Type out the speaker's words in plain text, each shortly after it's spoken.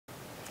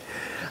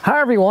Hi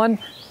everyone,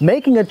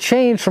 making a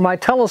change for my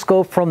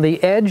telescope from the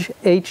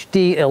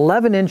EdgeHD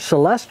 11-inch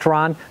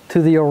Celestron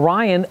to the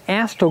Orion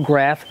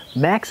Astrograph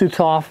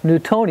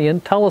Maksutov-Newtonian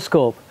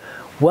telescope.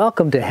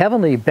 Welcome to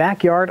Heavenly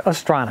Backyard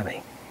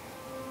Astronomy.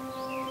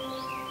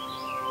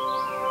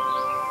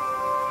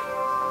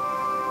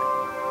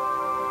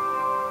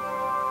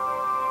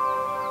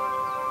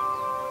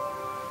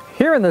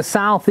 Here in the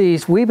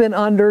southeast, we've been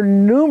under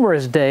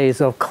numerous days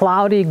of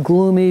cloudy,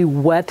 gloomy,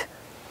 wet,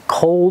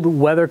 cold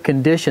weather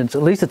conditions.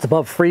 At least it's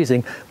above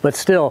freezing, but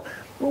still,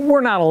 we're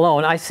not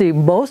alone. I see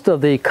most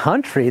of the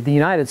country, the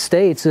United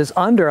States, is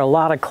under a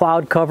lot of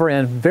cloud cover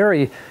and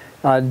very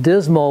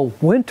dismal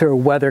winter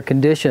weather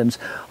conditions.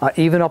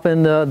 Even up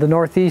in the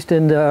northeast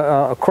and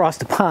across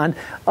the pond,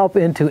 up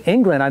into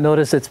England, I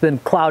notice it's been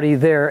cloudy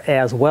there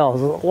as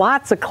well.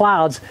 Lots of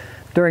clouds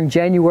during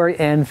January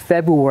and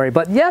February.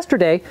 But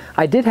yesterday,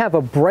 I did have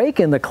a break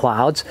in the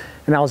clouds,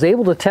 and I was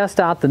able to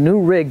test out the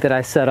new rig that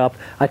I set up.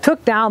 I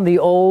took down the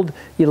old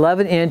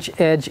 11-inch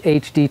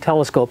EdgeHD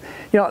telescope.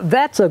 You know,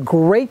 that's a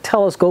great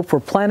telescope for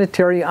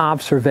planetary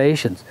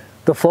observations.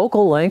 The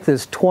focal length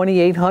is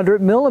 2,800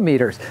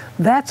 millimeters.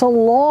 That's a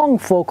long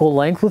focal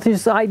length, which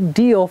is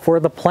ideal for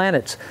the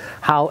planets.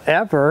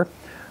 However,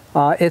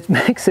 it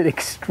makes it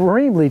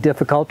extremely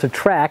difficult to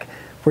track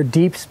for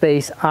deep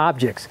space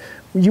objects.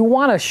 You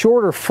want a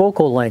shorter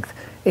focal length,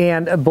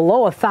 and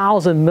below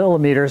 1,000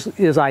 millimeters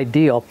is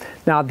ideal.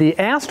 Now the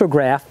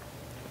Astrograph,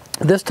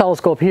 this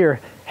telescope here,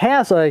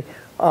 has a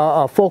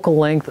focal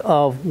length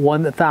of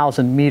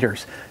 1,000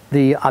 meters.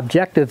 The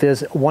objective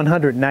is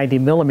 190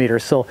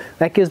 millimeters, so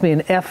that gives me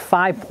an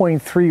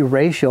f5.3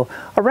 ratio,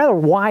 a rather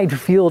wide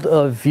field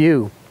of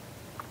view.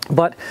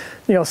 But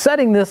you know,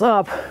 setting this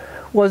up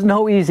was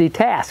no easy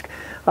task.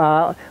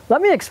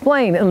 Let me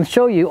explain and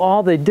show you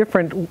all the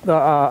different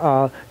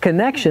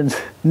connections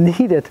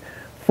needed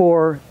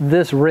for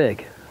this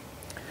rig.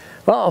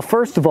 Well,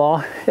 first of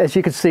all, as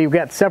you can see, we've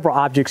got several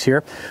objects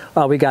here.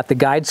 We got the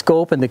guide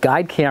scope and the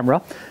guide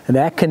camera, and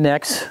that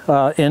connects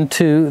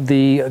into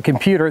the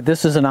computer.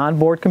 This is an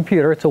onboard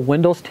computer. It's a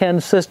Windows 10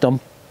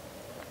 system.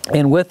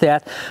 And with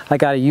that, I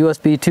got a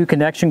USB 2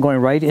 connection going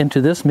right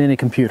into this mini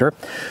computer.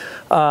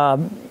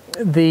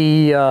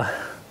 The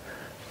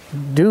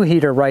dew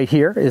heater right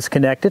here is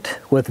connected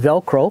with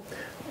Velcro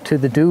to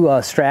the dew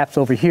straps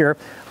over here.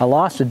 I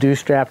lost a dew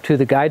strap to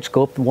the guide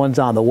scope. The one's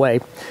on the way.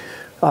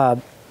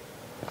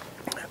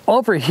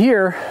 Over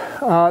here,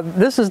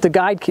 this is the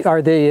guide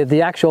or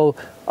the actual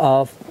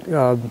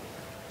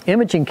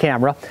imaging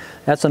camera.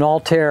 That's an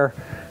Altair.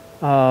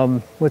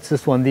 What's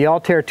this one? The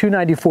Altair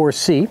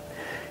 294C.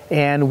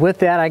 And with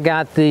that, I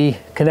got the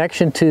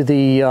connection to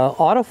the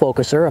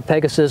autofocuser, a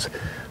Pegasus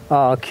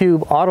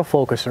Cube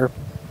autofocuser.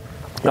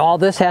 All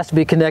this has to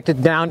be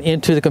connected down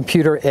into the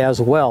computer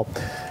as well.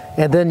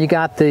 And then you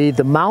got the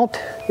mount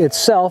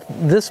itself.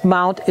 This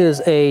mount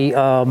is a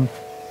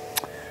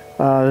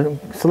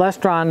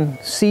Celestron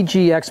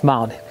CGX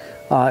mount.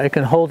 It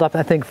can hold up,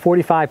 I think,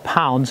 45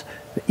 pounds.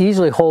 It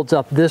easily holds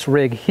up this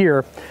rig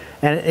here.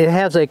 And it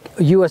has a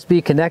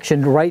USB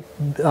connection right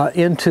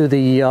into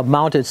the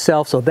mount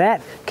itself. So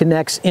that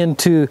connects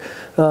into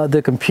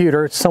the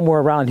computer. It's somewhere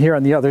around here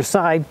on the other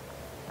side.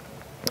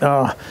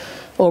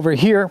 Over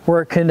here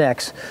where it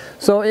connects.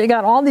 So you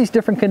got all these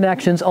different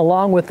connections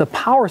along with the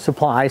power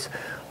supplies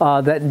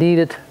that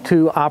needed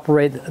to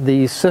operate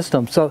the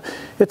system. So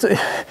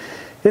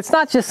it's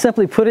not just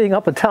simply putting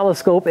up a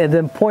telescope and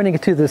then pointing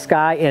it to the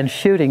sky and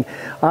shooting.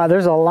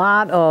 There's a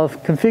lot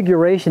of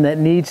configuration that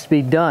needs to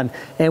be done.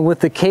 And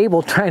with the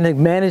cable, trying to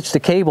manage the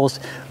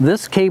cables,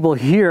 this cable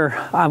here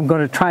I'm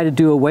going to try to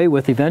do away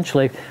with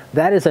eventually.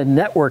 That is a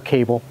network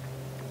cable.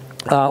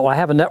 Well, I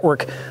have a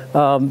network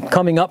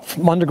coming up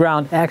from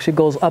underground, actually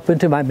goes up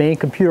into my main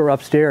computer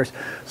upstairs,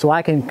 so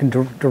I can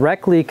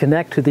directly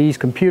connect to these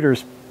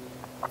computers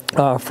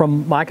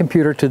from my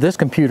computer to this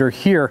computer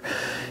here.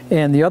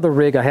 And the other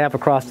rig I have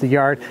across the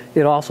yard,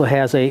 it also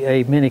has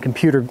a mini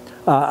computer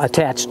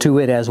attached to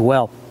it as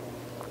well.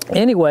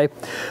 Anyway,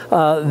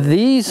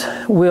 these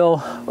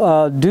will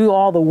do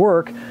all the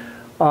work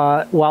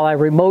while I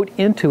remote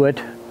into it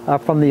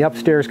from the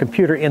upstairs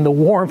computer in the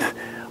warmth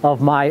of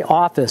my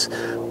office.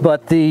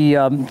 But the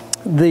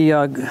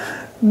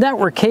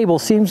network cable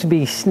seems to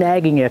be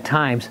snagging at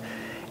times.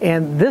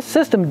 And this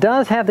system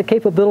does have the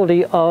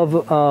capability of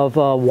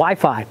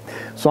Wi-Fi.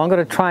 So I'm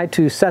going to try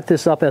to set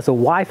this up as a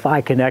Wi-Fi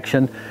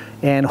connection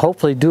and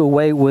hopefully do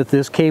away with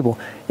this cable.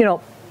 You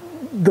know,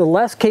 the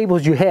less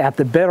cables you have,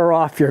 the better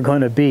off you're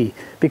going to be,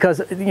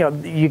 because you know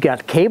you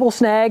got cable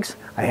snags.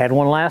 I had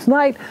one last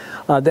night.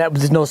 That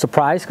was no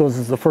surprise because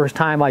it's the first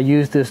time I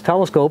used this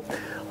telescope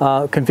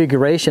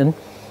configuration.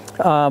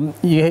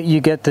 You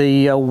get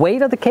the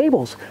weight of the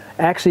cables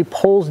actually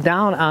pulls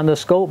down on the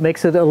scope,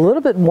 makes it a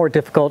little bit more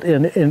difficult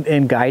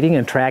in guiding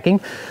and tracking.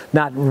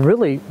 Not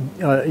really,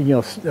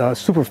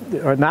 super,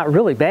 or not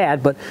really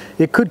bad, but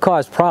it could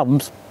cause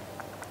problems.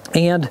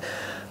 And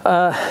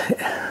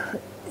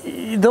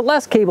the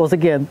less cables,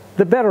 again,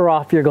 the better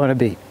off you're going to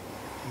be.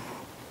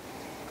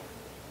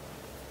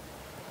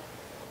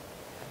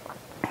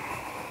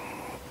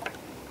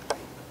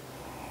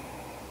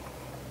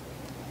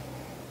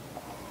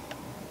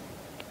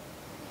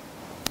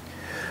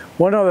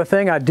 One other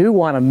thing I do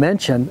want to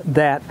mention,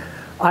 that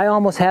I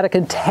almost had a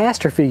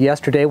catastrophe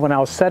yesterday when I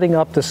was setting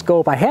up the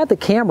scope. I had the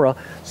camera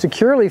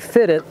securely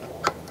fitted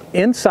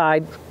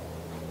inside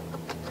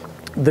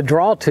the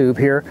draw tube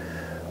here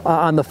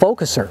on the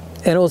focuser,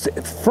 and it was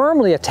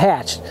firmly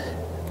attached.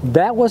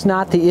 That was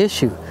not the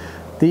issue.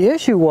 The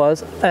issue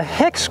was a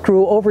hex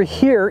screw over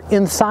here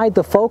inside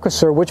the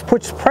focuser, which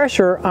puts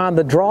pressure on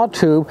the draw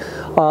tube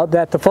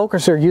that the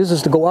focuser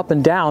uses to go up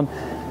and down,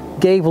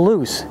 gave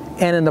loose.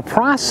 And in the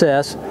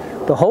process,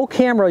 the whole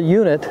camera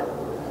unit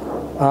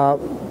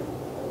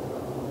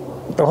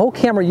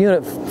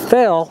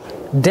fell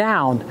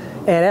down.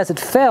 And as it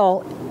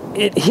fell,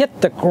 it hit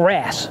the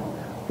grass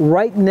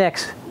right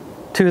next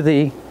to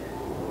the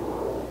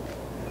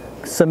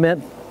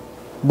cement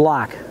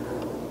block.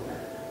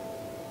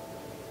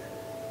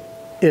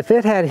 If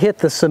it had hit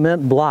the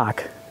cement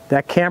block,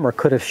 that camera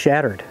could have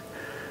shattered.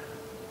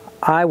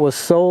 I was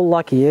so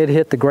lucky it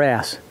hit the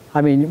grass.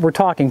 I mean, we're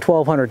talking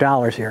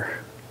 $1,200 here.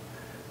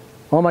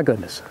 Oh my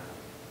goodness.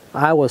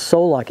 I was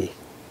so lucky.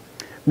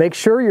 Make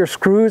sure your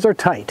screws are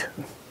tight.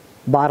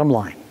 Bottom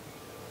line.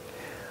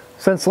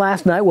 Since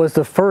last night was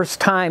the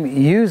first time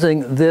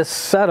using this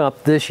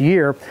setup this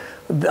year,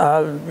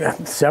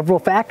 several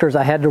factors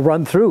I had to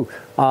run through.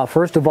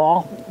 First of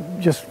all,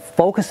 just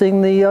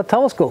focusing the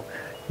telescope.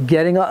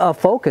 Getting a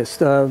focus.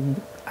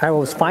 I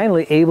was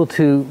finally able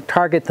to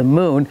target the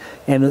moon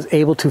and was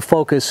able to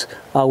focus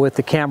with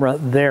the camera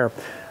there.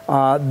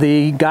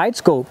 The guide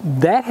scope,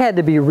 that had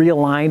to be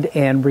realigned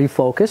and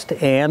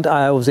refocused, and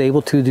I was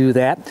able to do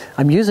that.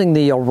 I'm using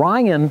the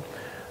Orion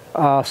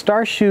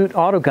Starshoot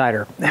auto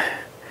guider.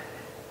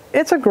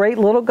 It's a great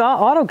little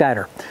auto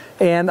guider,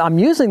 and I'm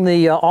using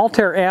the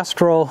Altair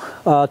Astro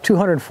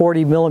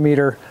 240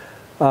 millimeter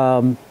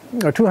or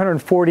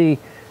 240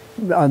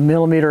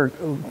 millimeter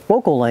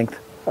focal length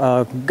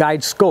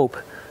guide scope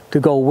to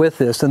go with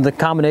this, and the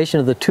combination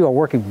of the two are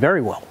working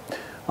very well.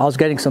 I was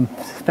getting some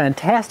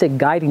fantastic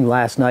guiding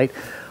last night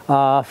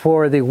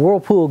for the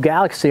Whirlpool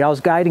Galaxy. I was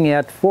guiding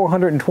at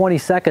 420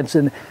 seconds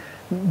and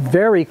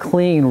very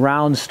clean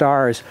round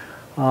stars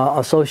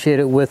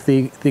associated with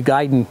the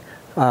guiding,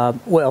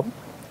 well,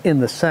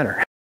 in the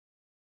center.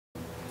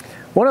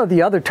 One of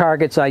the other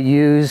targets I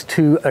used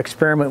to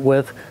experiment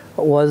with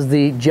was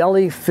the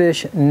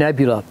Jellyfish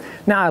Nebula.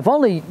 Now, I've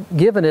only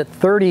given it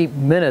 30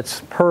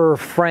 minutes per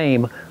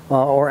frame,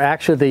 or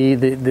actually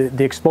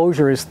the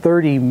exposure is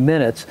 30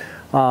 minutes.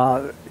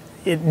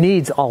 It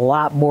needs a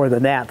lot more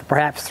than that,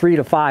 perhaps 3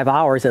 to 5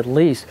 hours at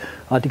least,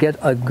 to get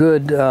a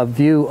good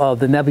view of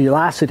the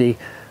nebulosity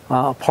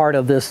part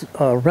of this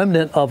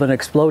remnant of an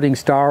exploding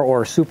star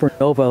or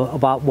supernova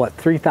about, what,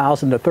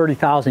 3,000 to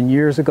 30,000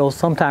 years ago,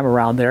 sometime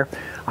around there.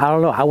 I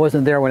don't know, I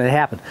wasn't there when it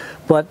happened.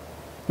 But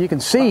you can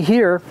see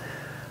here,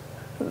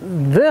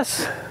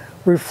 this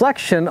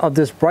reflection of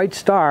this bright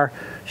star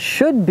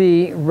should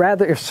be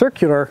rather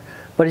circular,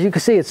 but as you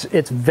can see,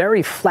 it's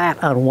very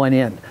flat on one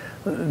end.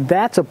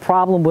 That's a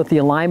problem with the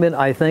alignment,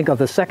 I think, of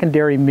the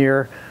secondary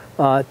mirror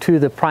to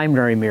the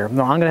primary mirror.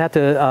 Now, I'm going to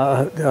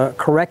have to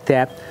correct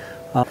that.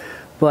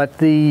 But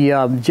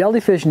the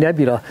Jellyfish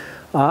Nebula,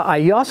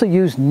 I also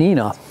used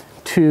Nina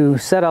to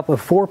set up a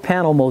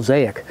 4-panel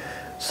mosaic.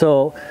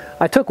 So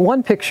I took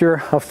one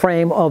picture, a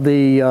frame of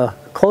the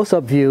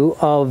close-up view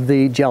of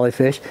the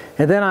jellyfish,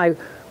 and then I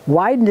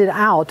widened it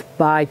out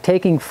by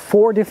taking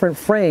 4 different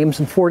frames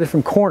in 4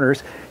 different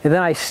corners, and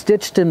then I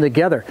stitched them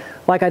together.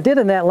 Like I did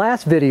in that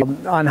last video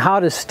on how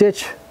to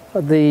stitch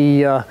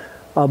the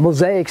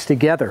mosaics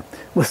together.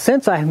 Well,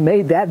 since I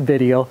made that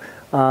video,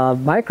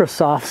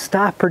 Microsoft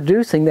stopped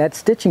producing that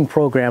stitching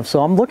program,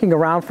 so I'm looking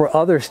around for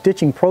other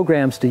stitching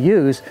programs to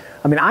use.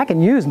 I mean, I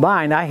can use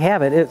mine, I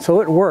have it,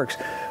 so it works.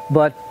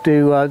 But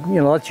to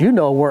let you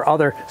know where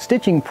other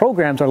stitching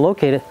programs are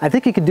located, I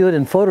think you can do it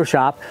in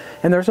Photoshop,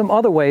 and there's some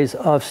other ways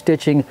of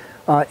stitching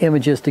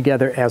images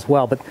together as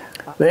well. But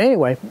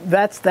anyway,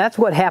 that's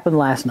what happened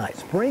last night.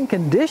 Spring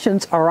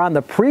conditions are on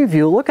the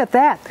preview. Look at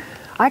that.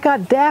 I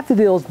got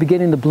daffodils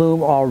beginning to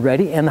bloom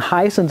already, and the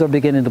hyacinths are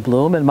beginning to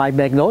bloom, and my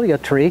magnolia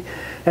tree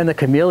and the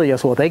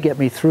camellias, well, they get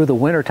me through the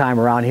winter time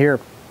around here.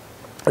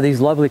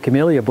 These lovely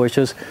camellia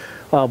bushes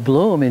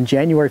bloom in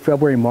January,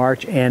 February,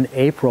 March, and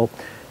April.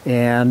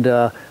 And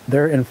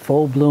they're in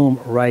full bloom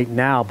right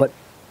now. But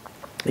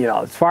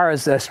as far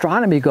as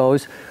astronomy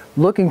goes,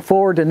 looking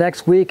forward to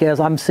next week, as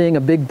I'm seeing a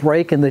big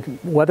break in the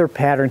weather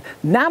pattern,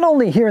 not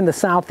only here in the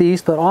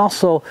southeast, but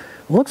also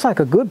looks like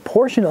a good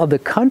portion of the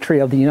country,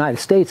 of the United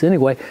States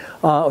anyway,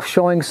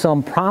 showing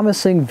some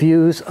promising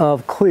views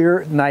of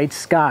clear night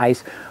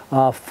skies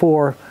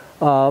for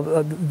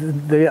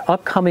the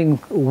upcoming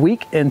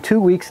week and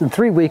 2 weeks and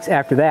 3 weeks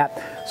after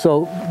that.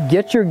 So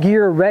get your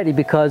gear ready,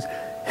 because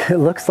it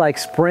looks like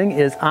spring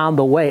is on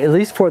the way, at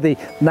least for the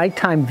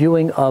nighttime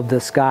viewing of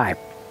the sky.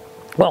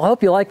 Well, I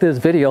hope you like this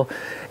video,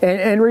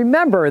 and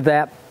remember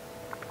that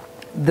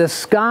the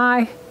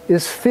sky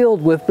is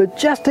filled with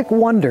majestic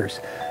wonders,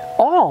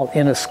 all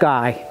in a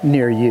sky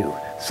near you.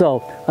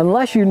 So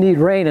unless you need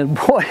rain, and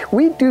boy,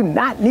 we do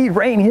not need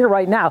rain here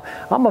right now.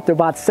 I'm up to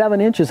about 7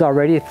 inches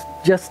already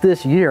just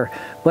this year.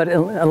 But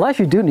unless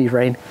you do need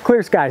rain,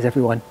 clear skies,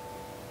 everyone.